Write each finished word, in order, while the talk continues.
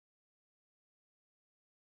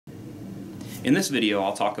In this video,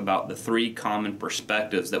 I'll talk about the three common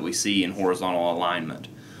perspectives that we see in horizontal alignment.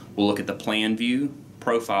 We'll look at the plan view,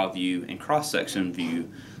 profile view, and cross-section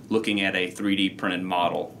view, looking at a 3D printed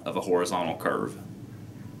model of a horizontal curve.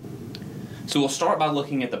 So we'll start by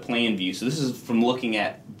looking at the plan view. So this is from looking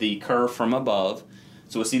at the curve from above.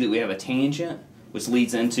 So we'll see that we have a tangent, which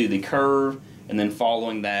leads into the curve, and then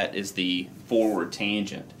following that is the forward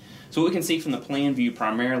tangent. So what we can see from the plan view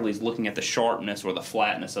primarily is looking at the sharpness or the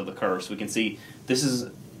flatness of the curve. So we can see this is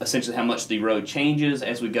essentially how much the road changes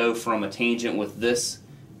as we go from a tangent with this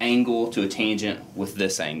angle to a tangent with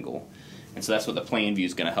this angle. And so that's what the plan view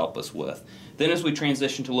is going to help us with. Then as we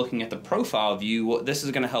transition to looking at the profile view, what this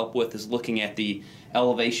is going to help with is looking at the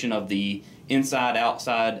elevation of the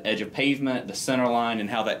inside-outside edge of pavement, the center line, and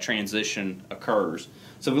how that transition occurs.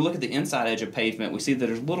 So if we look at the inside edge of pavement, we see that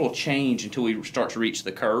there's little change until we start to reach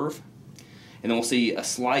the curve. And then we'll see a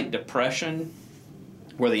slight depression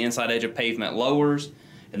where the inside edge of pavement lowers.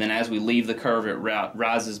 And then as we leave the curve, it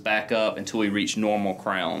rises back up until we reach normal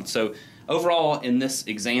crown. So overall, in this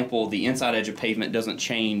example, the inside edge of pavement doesn't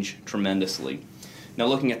change tremendously. Now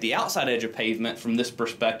looking at the outside edge of pavement from this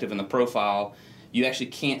perspective in the profile, you actually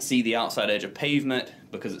can't see the outside edge of pavement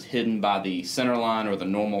because it's hidden by the center line or the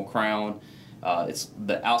normal crown.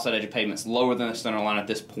 The outside edge of pavement is lower than the center line at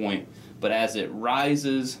this point, but as it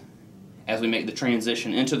rises, as we make the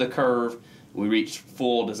transition into the curve, we reach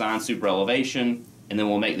full design superelevation, and then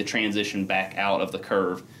we'll make the transition back out of the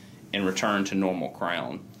curve and return to normal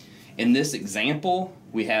crown. In this example,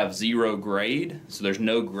 we have 0 grade, so there's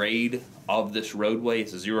no grade of this roadway.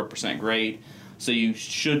 It's a 0% grade. So you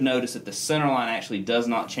should notice that the center line actually does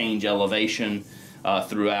not change elevation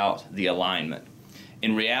throughout the alignment.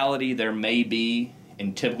 In reality, there may be,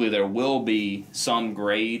 and typically there will be, some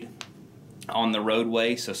grade on the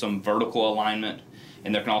roadway, so some vertical alignment,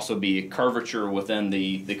 and there can also be a curvature within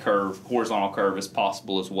the curve. Horizontal curve is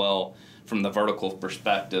possible as well from the vertical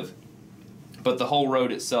perspective. But the whole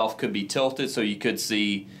road itself could be tilted, so you could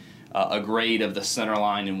see a grade of the center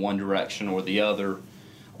line in one direction or the other,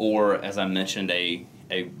 or as I mentioned, a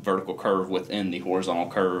vertical curve within the horizontal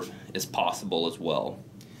curve is possible as well.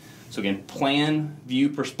 So again, plan view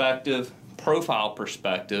perspective, profile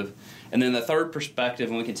perspective, and then the third perspective,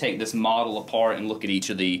 and we can take this model apart and look at each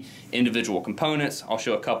of the individual components. I'll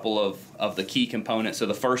show a couple of the key components. So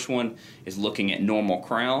the first one is looking at normal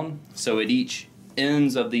crown. So at each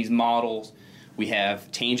ends of these models, we have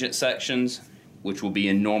tangent sections, which will be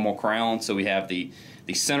in normal crown. So we have the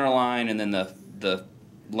center line, and then the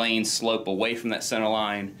lanes slope away from that center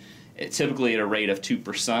line, typically at a rate of 2%.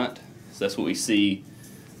 So that's what we see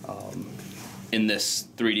in this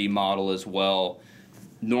 3D model as well.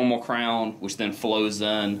 Normal crown, which then flows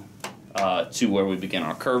in to where we begin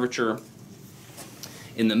our curvature.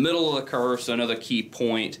 In the middle of the curve, so another key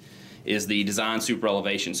point is the design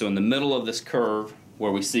superelevation. So in the middle of this curve,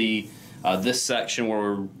 where we see this section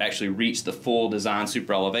where we actually reach the full design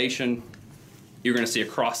superelevation, you're going to see a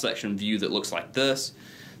cross-section view that looks like this.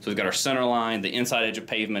 So we've got our center line, the inside edge of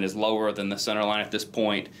pavement is lower than the center line at this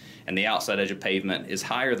point, and the outside edge of pavement is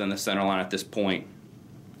higher than the center line at this point,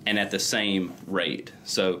 and at the same rate.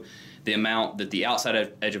 So the amount that the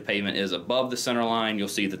outside edge of pavement is above the center line, you'll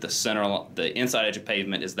see that the inside edge of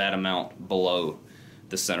pavement is that amount below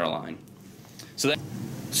the center line.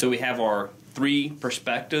 So we have our three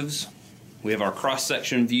perspectives. We have our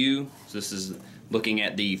cross-section view. So this is looking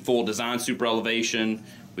at the full design superelevation.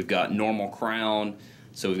 We've got normal crown.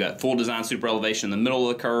 So we've got full design superelevation in the middle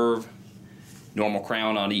of the curve, normal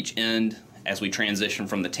crown on each end as we transition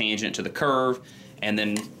from the tangent to the curve, and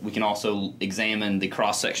then we can also examine the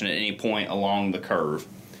cross-section at any point along the curve.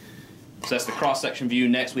 So that's the cross-section view.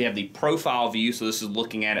 Next we have the profile view, so this is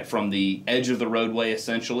looking at it from the edge of the roadway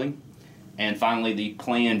essentially. And finally the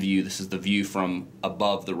plan view, this is the view from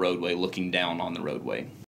above the roadway looking down on the roadway.